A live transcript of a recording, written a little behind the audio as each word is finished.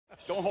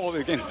Don't hold it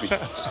against me.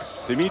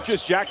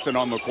 Demetrius Jackson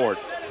on the court.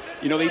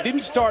 You know, they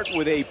didn't start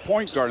with a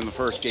point guard in the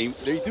first game.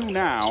 They do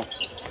now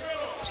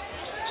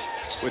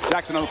with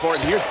Jackson on the floor.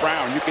 And here's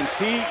Brown. You can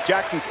see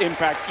Jackson's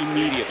impact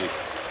immediately.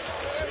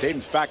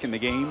 Tatum's back in the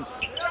game.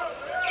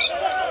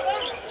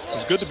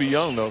 It's good to be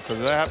young, though, because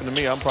if that happened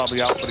to me, I'm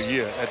probably out for the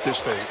year at this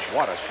stage.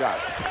 What a shot.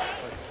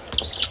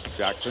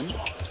 Jackson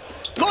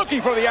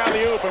looking for the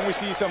alley-oop, and we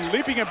see some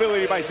leaping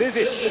ability by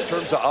Zizic. In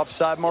terms of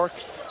upside, Mark,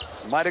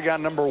 might have got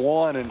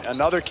 #1, and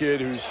another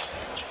kid who's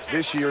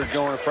this year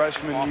going a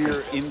freshman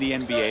year in the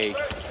NBA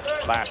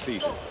last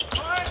season.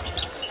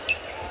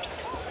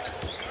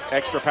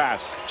 Extra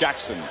pass,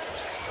 Jackson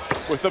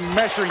with the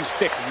measuring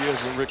stick. Years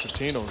with Rick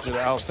Pitino did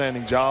an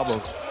outstanding job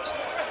of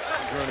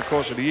during the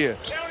course of the year.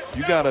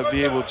 You got to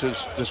be able to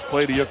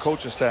display to your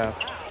coaching staff,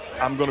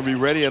 I'm going to be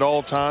ready at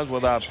all times,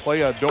 whether I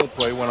play or don't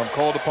play. When I'm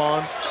called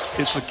upon,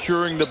 it's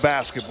securing the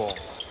basketball.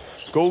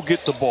 Go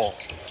get the ball.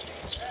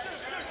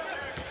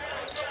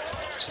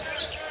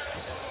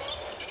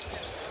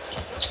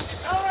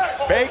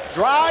 Fake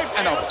drive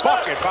and a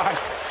bucket by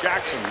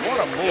Jackson. What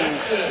a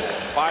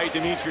move by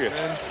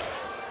Demetrius.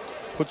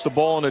 Puts the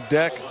ball on the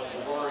deck,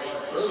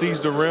 sees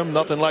the rim,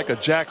 nothing like a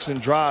Jackson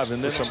drive,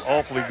 and then some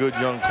awfully good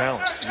young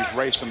talent. You've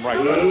raced them right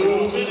back.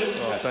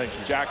 Oh, thank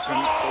you. Jackson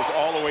goes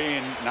all the way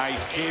in.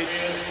 Nice kids.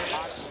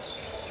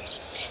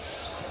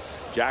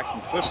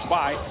 Jackson slips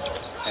by,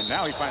 and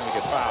now he finally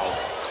gets fouled.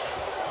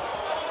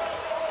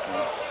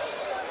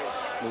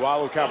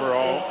 Lualu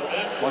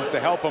Cabarro wants to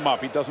help him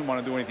up. He doesn't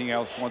want to do anything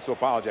else. Wants to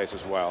apologize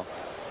as well.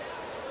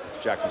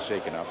 Jackson's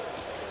shaken up.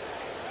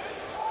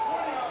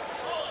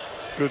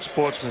 Good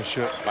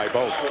sportsmanship by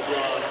both.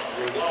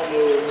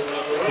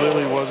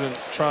 Clearly wasn't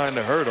trying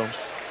to hurt him.